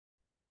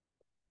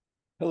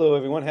Hello,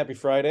 everyone. Happy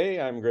Friday.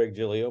 I'm Greg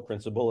Giglio,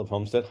 principal of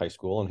Homestead High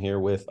School, and here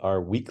with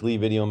our weekly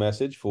video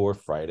message for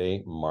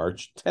Friday,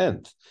 March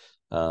 10th.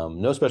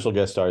 No special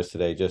guest stars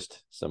today,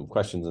 just some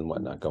questions and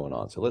whatnot going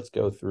on. So let's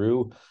go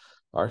through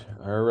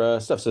our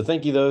stuff. So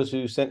thank you those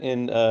who sent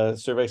in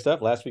survey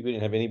stuff. Last week we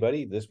didn't have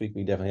anybody. This week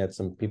we definitely had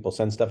some people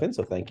send stuff in,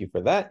 so thank you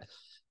for that.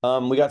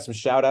 We got some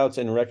shout outs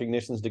and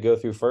recognitions to go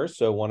through first.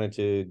 So wanted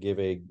to give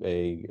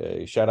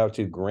a shout out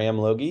to Graham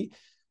Logie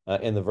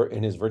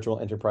and his virtual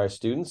enterprise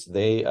students.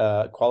 They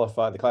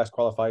the class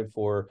qualified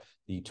for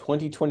the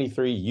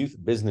 2023 Youth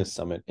Business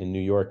Summit in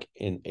New York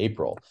in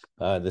April.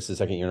 This is the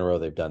second year in a row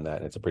they've done that.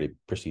 And it's a pretty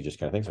prestigious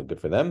kind of thing, so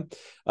good for them.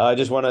 I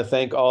just want to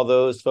thank all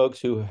those folks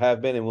who have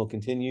been and will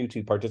continue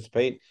to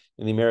participate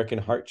in the American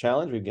Heart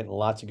Challenge. We've getting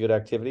lots of good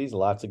activities,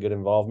 lots of good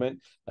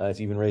involvement.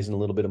 It's even raising a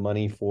little bit of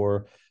money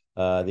for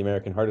the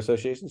American Heart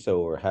Association,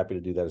 so we're happy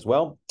to do that as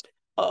well.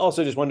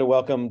 Also, just wanted to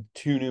welcome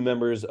two new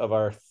members of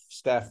our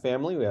staff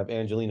family. We have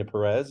Angelina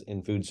Perez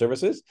in food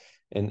services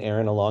and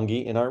Aaron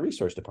Alongi in our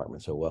resource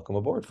department. So welcome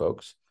aboard,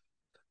 folks.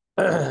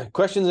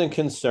 Questions and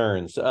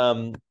concerns.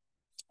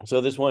 So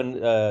this one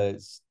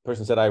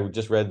person said, I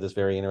just read this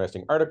very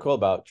interesting article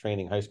about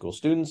training high school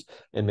students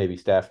and maybe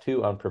staff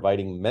too on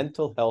providing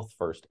mental health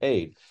first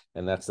aid.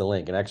 And that's the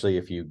link. And actually,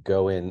 if you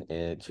go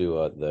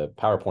into the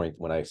PowerPoint,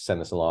 when I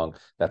send this along,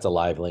 that's a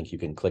live link. You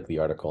can click the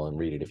article and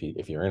read it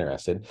if you're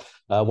interested.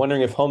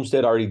 Wondering if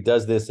Homestead already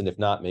does this, and if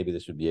not, maybe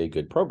this would be a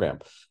good program.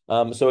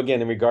 So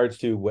again, in regards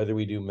to whether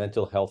we do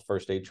mental health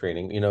first aid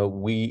training,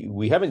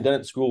 we haven't done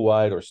it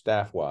school-wide or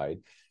staff-wide.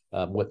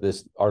 What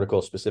this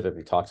article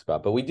specifically talks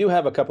about. But we do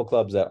have a couple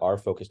clubs that are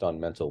focused on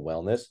mental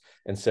wellness.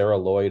 And Sarah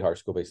Lloyd, our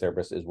school-based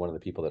therapist, is one of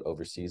the people that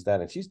oversees that.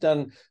 And she's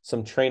done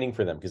some training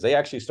for them because they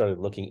actually started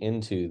looking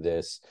into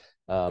this.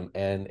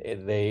 And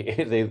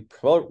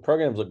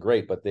programs look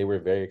great, but they were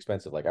very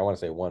expensive. Like I want to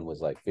say one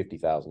was like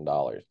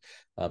 $50,000.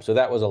 So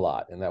that was a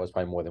lot. And that was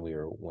probably more than we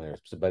were.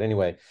 But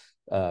anyway,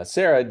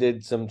 Sarah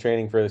did some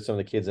training for some of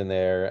the kids in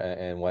there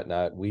and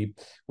whatnot. We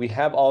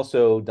have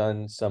also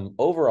done some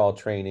overall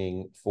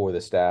training for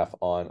the staff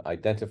on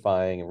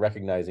identifying and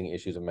recognizing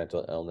issues of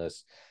mental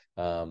illness.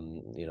 How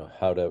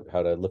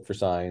to look for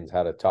signs,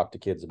 how to talk to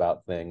kids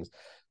about things.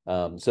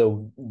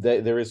 So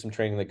there is some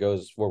training that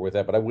goes forward with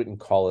that, but I wouldn't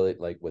call it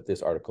like what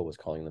this article was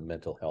calling the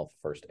mental health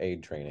first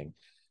aid training.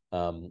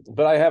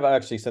 But I have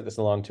actually sent this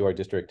along to our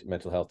district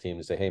mental health team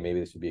to say, hey, maybe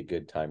this would be a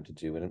good time to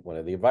do in one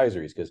of the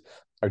advisories, because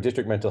our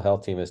district mental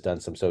health team has done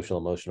some social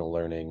emotional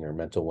learning or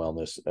mental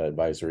wellness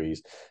advisories.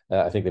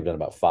 I think they've done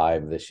about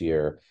 5 this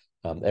year.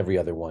 Every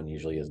other one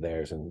usually is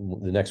theirs,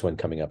 and the next one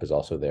coming up is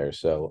also theirs.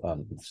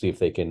 So see if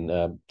they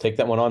can take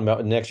that one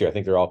on next year. I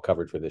think they're all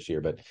covered for this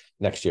year, but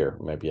next year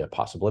might be a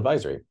possible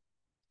advisory.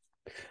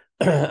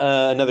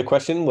 Another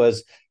question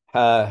was,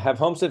 have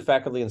Homestead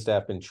faculty and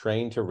staff been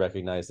trained to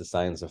recognize the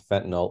signs of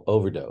fentanyl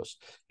overdose?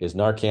 Is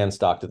Narcan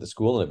stocked at the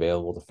school and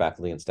available to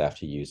faculty and staff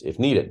to use if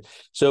needed?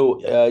 So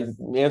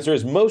the answer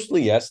is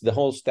mostly yes. The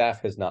whole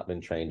staff has not been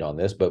trained on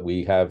this, but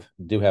we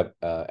do have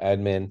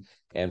admin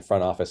and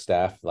front office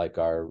staff, like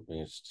our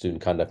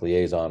student conduct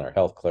liaison, our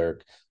health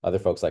clerk, other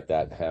folks like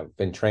that have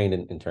been trained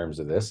in terms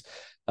of this.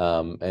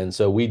 And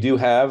so we do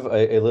have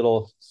a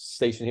little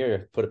station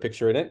here. Put a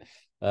picture in it.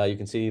 You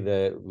can see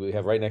that we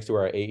have right next to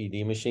our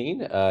AED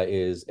machine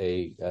is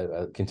a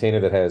container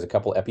that has a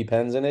couple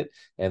EpiPens in it.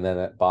 And then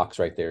that box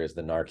right there is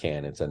the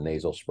Narcan. It's a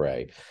nasal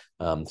spray.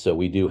 So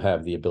we do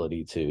have the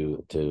ability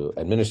to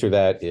administer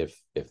that if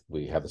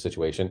we have a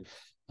situation.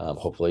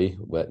 Hopefully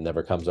what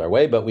never comes our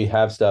way, but we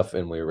have stuff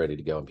and we're ready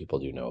to go and people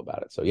do know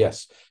about it. So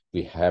yes,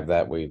 we have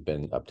that. We've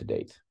been up to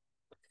date.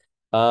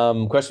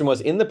 Question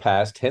was, in the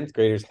past, 10th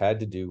graders had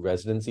to do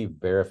residency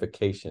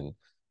verification.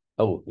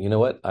 Oh, you know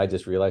what? I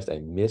just realized I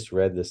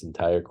misread this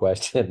entire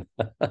question.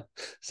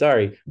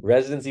 Sorry.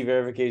 Residency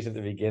verification at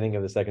the beginning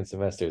of the second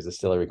semester is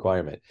still a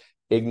requirement.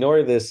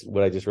 Ignore this,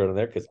 what I just wrote on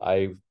there, because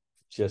I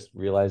just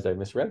realized I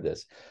misread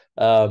this.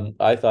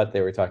 I thought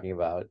they were talking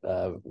about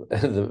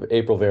the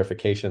April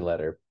verification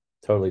letter.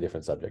 Totally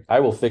different subject. I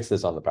will fix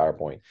this on the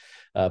PowerPoint.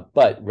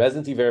 But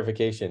residency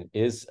verification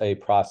is a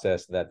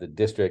process that the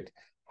district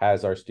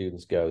has our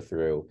students go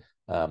through.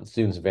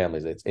 Students and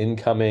families. It's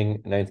incoming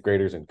 9th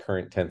graders and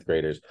current 10th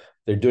graders.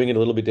 They're doing it a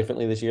little bit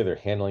differently this year. They're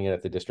handling it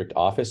at the district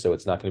office. So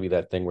it's not going to be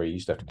that thing where you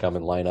used to have to come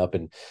and line up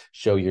and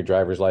show your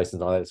driver's license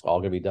and all that. It's all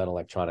going to be done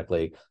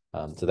electronically.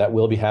 So that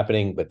will be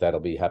happening, but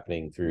that'll be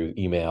happening through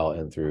email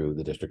and through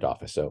the district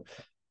office. So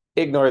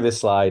ignore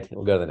this slide.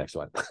 We'll go to the next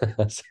one.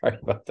 Sorry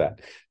about that.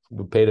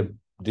 We'll pay to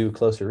do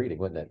closer reading,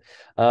 wouldn't it?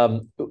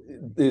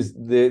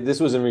 This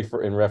was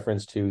in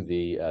reference to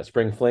the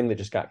spring fling that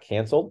just got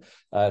canceled.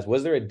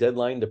 Was there a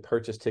deadline to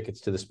purchase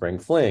tickets to the spring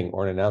fling,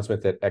 or an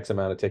announcement that X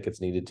amount of tickets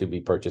needed to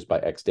be purchased by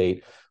X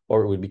date,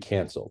 or it would be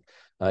canceled?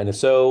 And if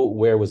so,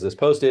 where was this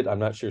posted? I'm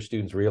not sure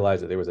students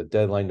realized that there was a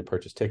deadline to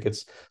purchase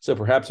tickets. So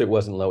perhaps it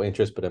wasn't low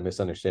interest, but a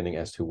misunderstanding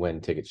as to when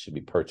tickets should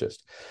be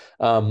purchased.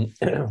 I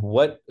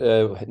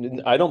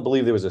don't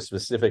believe there was a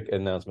specific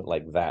announcement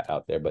like that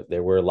out there, but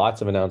there were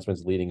lots of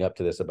announcements leading up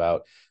to this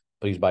about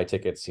please buy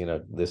tickets,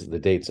 this is the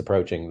date's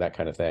approaching, that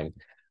kind of thing.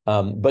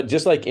 But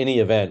just like any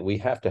event, we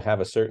have to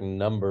have a certain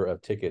number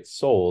of tickets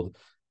sold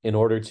in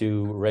order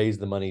to raise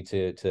the money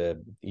to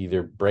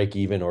either break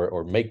even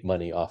or make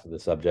money off of the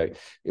subject.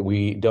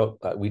 We don't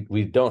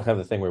have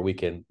the thing where we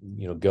can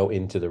go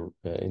into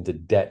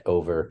debt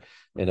over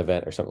an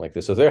event or something like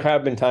this. So there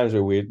have been times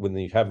where when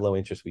you have low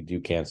interest, we do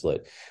cancel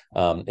it.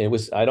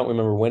 I don't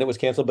remember when it was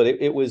canceled, but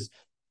it was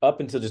up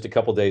until just a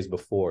couple days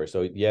before.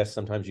 So yes,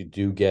 sometimes you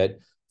do get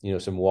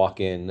some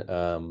walk-in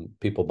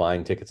people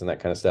buying tickets and that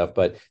kind of stuff.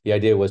 But the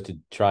idea was to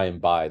try and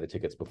buy the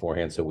tickets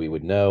beforehand so we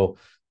would know.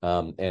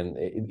 And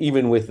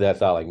even with that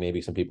thought, like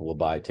maybe some people will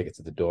buy tickets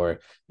at the door,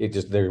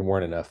 there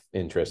weren't enough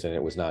interest and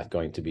it was not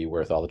going to be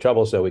worth all the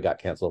trouble. So we got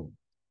canceled.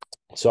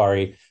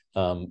 Sorry.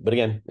 But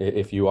again,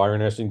 if you are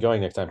interested in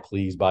going next time,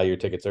 please buy your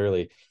tickets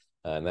early.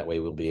 And that way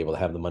we'll be able to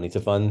have the money to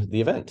fund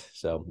the event.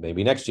 So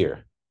maybe next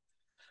year.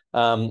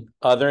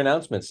 Other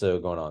announcements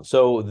going on.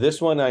 So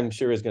this one I'm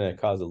sure is going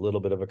to cause a little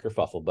bit of a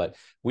kerfuffle, but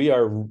we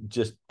are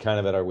just kind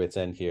of at our wits'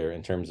 end here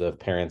in terms of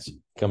parents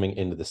coming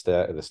into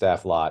the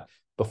staff lot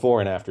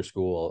before and after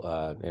school,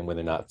 and when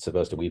they're not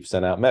supposed to. We've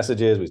sent out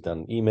messages, we've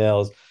done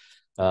emails.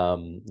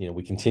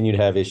 We continue to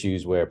have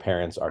issues where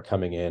parents are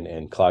coming in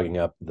and clogging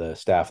up the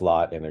staff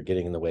lot, and they're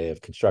getting in the way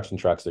of construction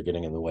trucks. They're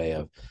getting in the way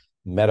of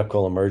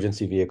medical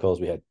emergency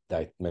vehicles.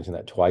 I mentioned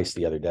that twice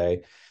the other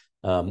day.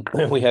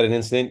 We had an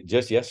incident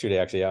just yesterday,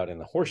 actually, out in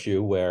the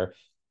Horseshoe where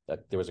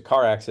there was a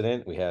car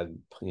accident. We had,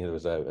 there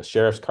was a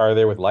sheriff's car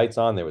there with lights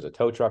on. There was a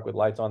tow truck with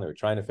lights on. They were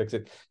trying to fix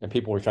it, and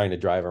people were trying to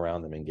drive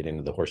around them and get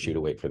into the Horseshoe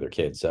to wait for their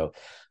kids. So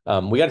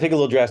we got to take a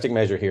little drastic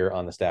measure here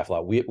on the staff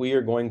lot. We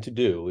are going to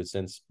do,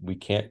 since we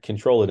can't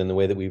control it in the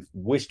way that we've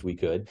wished we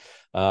could,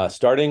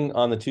 starting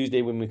on the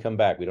Tuesday when we come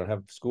back. We don't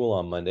have school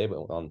on Monday, but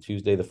on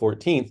Tuesday the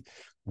 14th,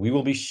 we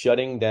will be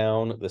shutting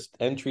down the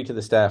entry to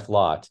the staff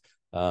lot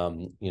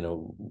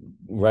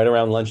right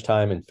around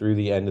lunchtime and through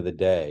the end of the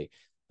day.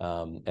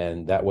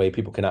 And that way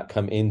people cannot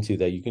come into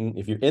that.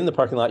 If you're in the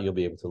parking lot, you'll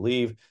be able to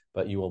leave,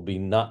 but you will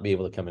not be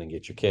able to come in and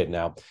get your kid.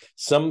 Now,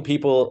 some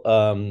people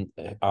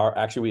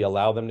we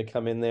allow them to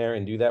come in there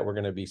and do that. We're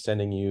going to be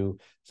sending you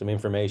some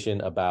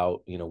information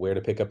about, where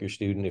to pick up your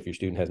student. If your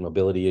student has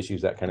mobility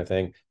issues, that kind of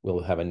thing,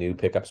 we'll have a new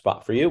pickup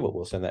spot for you, but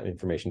we'll send that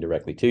information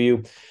directly to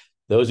you.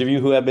 Those of you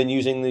who have been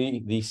using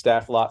the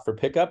staff lot for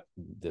pickup,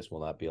 this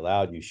will not be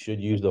allowed. You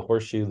should use the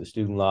Horseshoe, the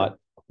student lot,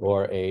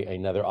 or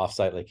another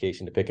offsite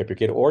location to pick up your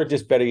kid, or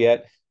just better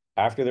yet,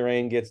 after the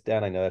rain gets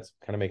down. I know that's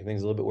kind of making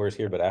things a little bit worse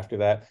here, but after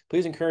that,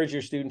 please encourage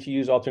your student to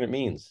use alternate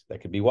means.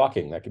 That could be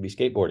walking, that could be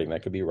skateboarding,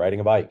 that could be riding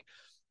a bike.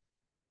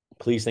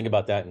 Please think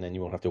about that, and then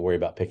you won't have to worry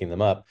about picking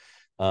them up.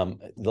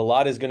 The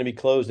lot is going to be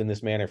closed in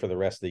this manner for the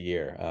rest of the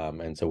year.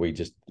 And so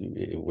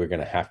we're going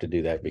to have to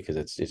do that because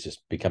it's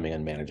just becoming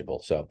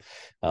unmanageable. So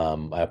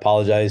I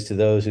apologize to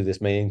those who this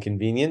may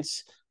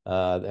inconvenience,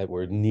 that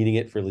we're needing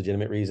it for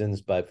legitimate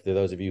reasons. But for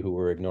those of you who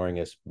were ignoring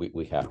us,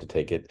 we have to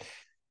take it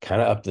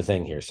kind of up the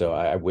thing here. So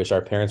I wish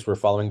our parents were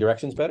following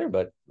directions better,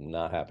 but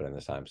not happening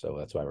this time. So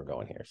that's why we're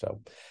going here.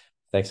 So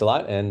thanks a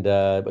lot. And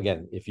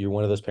again, if you're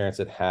one of those parents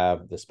that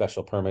have the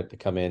special permit to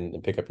come in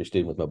and pick up your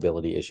student with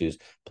mobility issues,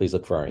 please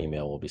look for our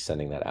email. We'll be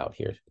sending that out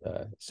here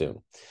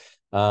soon.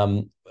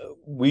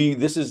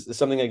 This is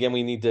something, again,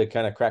 we need to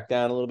kind of crack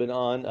down a little bit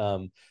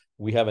on.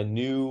 We have a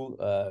new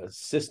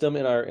system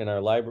in our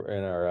library,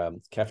 in our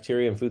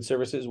cafeteria and food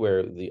services,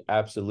 where they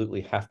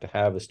absolutely have to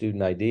have a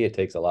student ID. It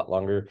takes a lot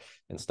longer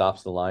and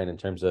stops the line in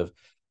terms of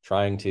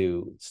trying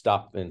to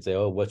stop and say,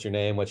 oh, what's your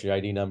name? What's your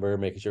ID number?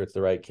 Making sure it's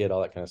the right kid,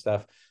 all that kind of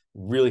stuff.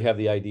 Really have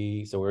the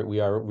ID. So we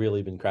are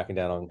really been cracking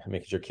down on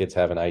making sure kids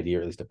have an ID, or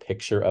at least a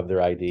picture of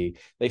their ID.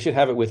 They should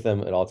have it with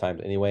them at all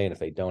times anyway. And if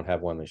they don't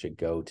have one, they should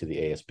go to the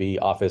ASB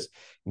office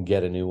and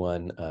get a new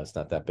one. It's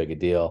not that big a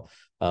deal.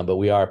 But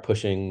we are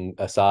pushing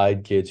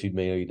aside kids who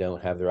maybe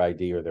don't have their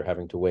ID or they're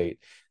having to wait.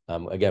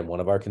 Again, one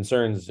of our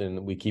concerns,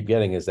 and we keep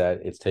getting, is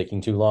that it's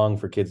taking too long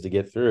for kids to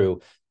get through.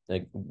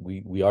 Like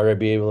we are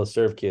be able to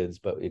serve kids,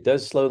 but it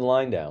does slow the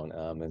line down.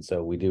 And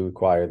so we do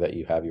require that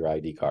you have your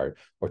ID card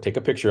or take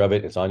a picture of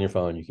it. It's on your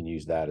phone. You can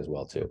use that as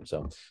well too.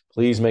 So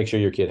please make sure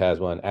your kid has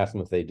one. Ask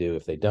them if they do.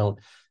 If they don't,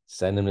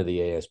 send them to the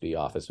ASB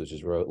office, which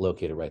is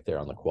located right there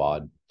on the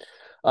quad.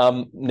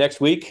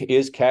 Next week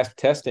is CASP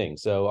testing.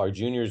 So our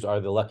juniors are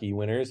the lucky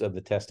winners of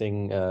the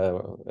testing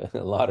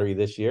lottery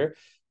this year.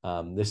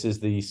 This is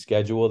the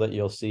schedule that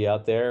you'll see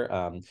out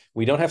there.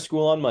 We don't have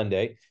school on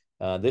Monday.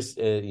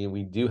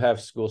 We do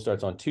have school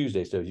starts on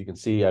Tuesday. So as you can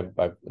see, I've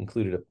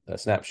included a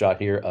snapshot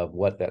here of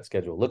what that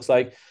schedule looks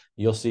like.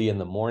 You'll see in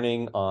the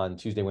morning on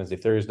Tuesday, Wednesday,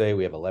 Thursday,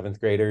 we have 11th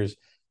graders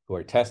who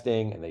are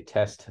testing, and they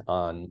test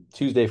on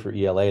Tuesday for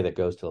ELA. That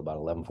goes till about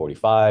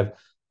 11:45,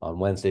 on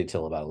Wednesday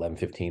till about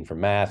 11:15 for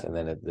math. And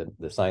then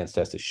the science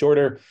test is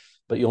shorter,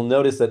 but you'll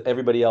notice that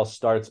everybody else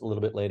starts a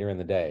little bit later in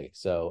the day.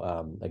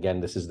 So again,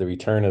 this is the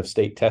return of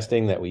state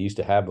testing that we used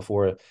to have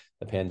before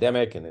the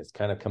pandemic, and it's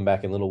kind of come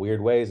back in little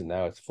weird ways, and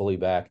now it's fully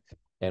back,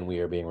 and we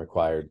are being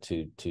required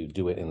to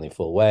do it in the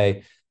full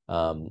way.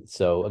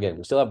 So again,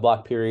 we still have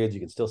block periods. You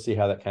can still see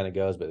how that kind of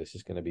goes, but it's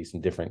just going to be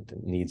some different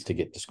needs to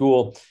get to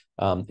school.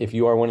 If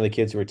you are one of the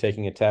kids who are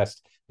taking a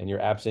test and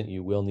you're absent,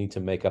 you will need to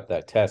make up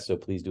that test. So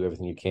please do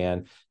everything you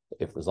can.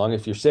 As long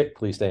as you're sick,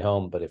 please stay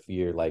home. But if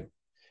you're like,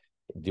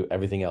 do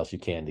everything else you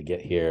can to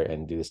get here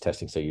and do this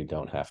testing so you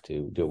don't have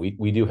to do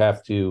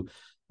it.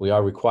 We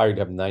are required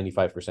to have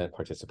 95%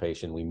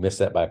 participation. We missed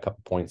that by a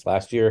couple points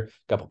last year, a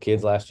couple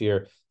kids last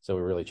year. So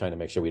we're really trying to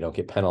make sure we don't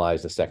get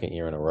penalized the second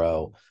year in a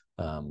row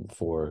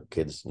for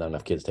kids, not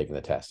enough kids taking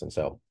the test. And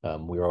so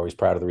we're always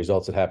proud of the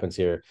results that happens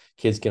here.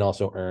 Kids can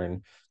also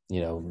earn,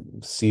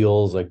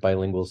 seals, like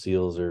bilingual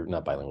seals, or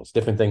not bilinguals,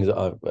 different things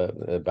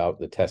about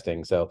the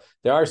testing. So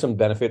there are some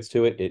benefits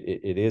to it.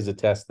 It is a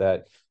test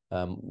that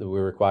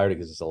we're required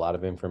because it's a lot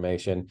of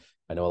information.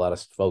 I know a lot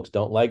of folks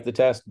don't like the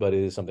test, but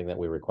it is something that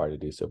we're required to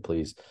do. So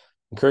please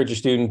encourage your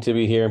student to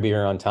be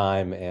here on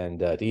time and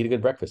to eat a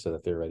good breakfast so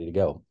that they're ready to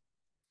go.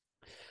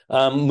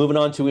 Moving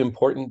on to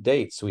important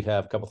dates. We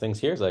have a couple things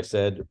here. As I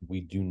said, we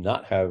do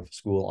not have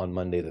school on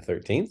Monday the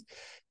 13th.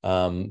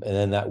 And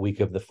then that week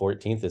of the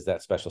 14th is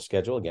that special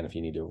schedule. Again, if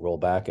you need to roll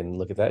back and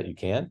look at that, you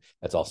can.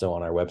 That's also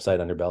on our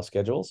website under Bell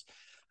Schedules.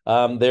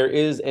 There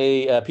is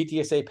a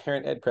PTSA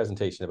Parent Ed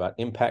presentation about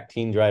impact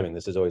teen driving.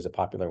 This is always a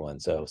popular one.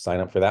 So sign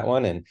up for that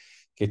one and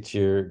get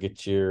your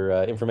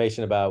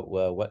information about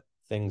what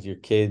things your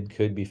kid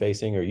could be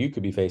facing or you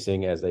could be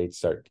facing as they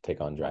start to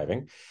take on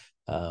driving.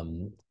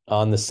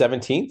 On the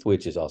 17th,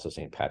 which is also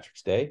St.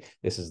 Patrick's Day,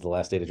 this is the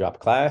last day to drop a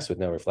class with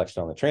no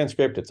reflection on the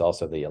transcript. It's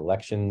also the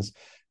elections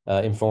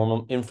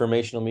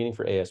informational meeting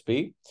for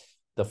ASB.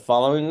 The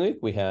following week,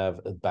 we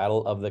have a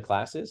Battle of the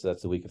Classes.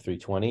 That's the week of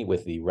 320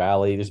 with the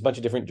rally. There's a bunch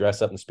of different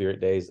dress up and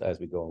spirit days as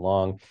we go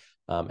along.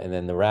 And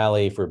then the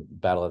rally for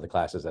Battle of the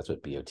Classes, that's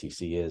what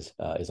BOTC is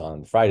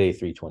on Friday,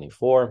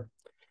 324.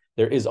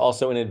 There is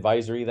also an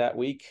advisory that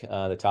week.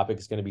 The topic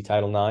is going to be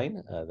Title IX.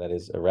 That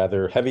is a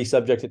rather heavy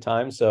subject at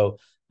times. So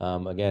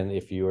again,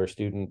 if your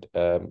student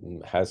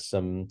has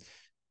some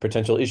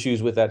potential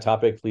issues with that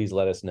topic, please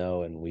let us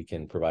know and we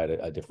can provide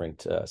a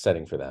different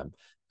setting for them.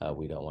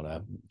 We don't want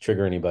to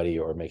trigger anybody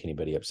or make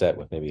anybody upset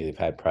with maybe they've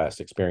had past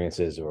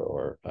experiences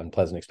or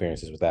unpleasant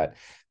experiences with that.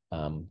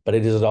 But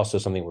it is also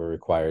something we're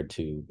required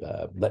to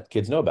let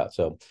kids know about.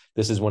 So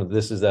this is one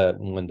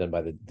done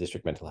by the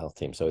district mental health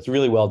team. So it's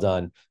really well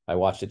done. I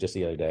watched it just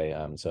the other day.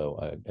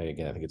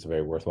 Again, I think it's a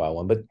very worthwhile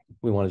one, but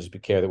we want to just be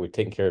care that we're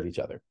taking care of each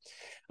other.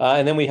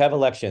 And then we have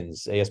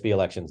elections, ASB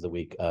elections, the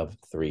week of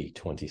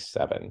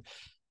 3/27.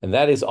 And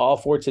that is all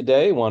for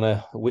today. Want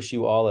to wish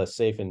you all a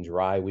safe and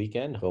dry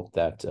weekend. Hope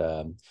that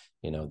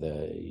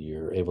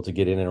you're able to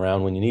get in and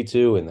around when you need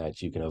to, and that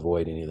you can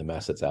avoid any of the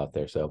mess that's out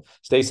there. So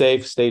stay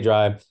safe, stay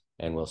dry,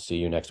 and we'll see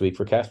you next week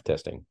for CASP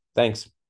testing. Thanks.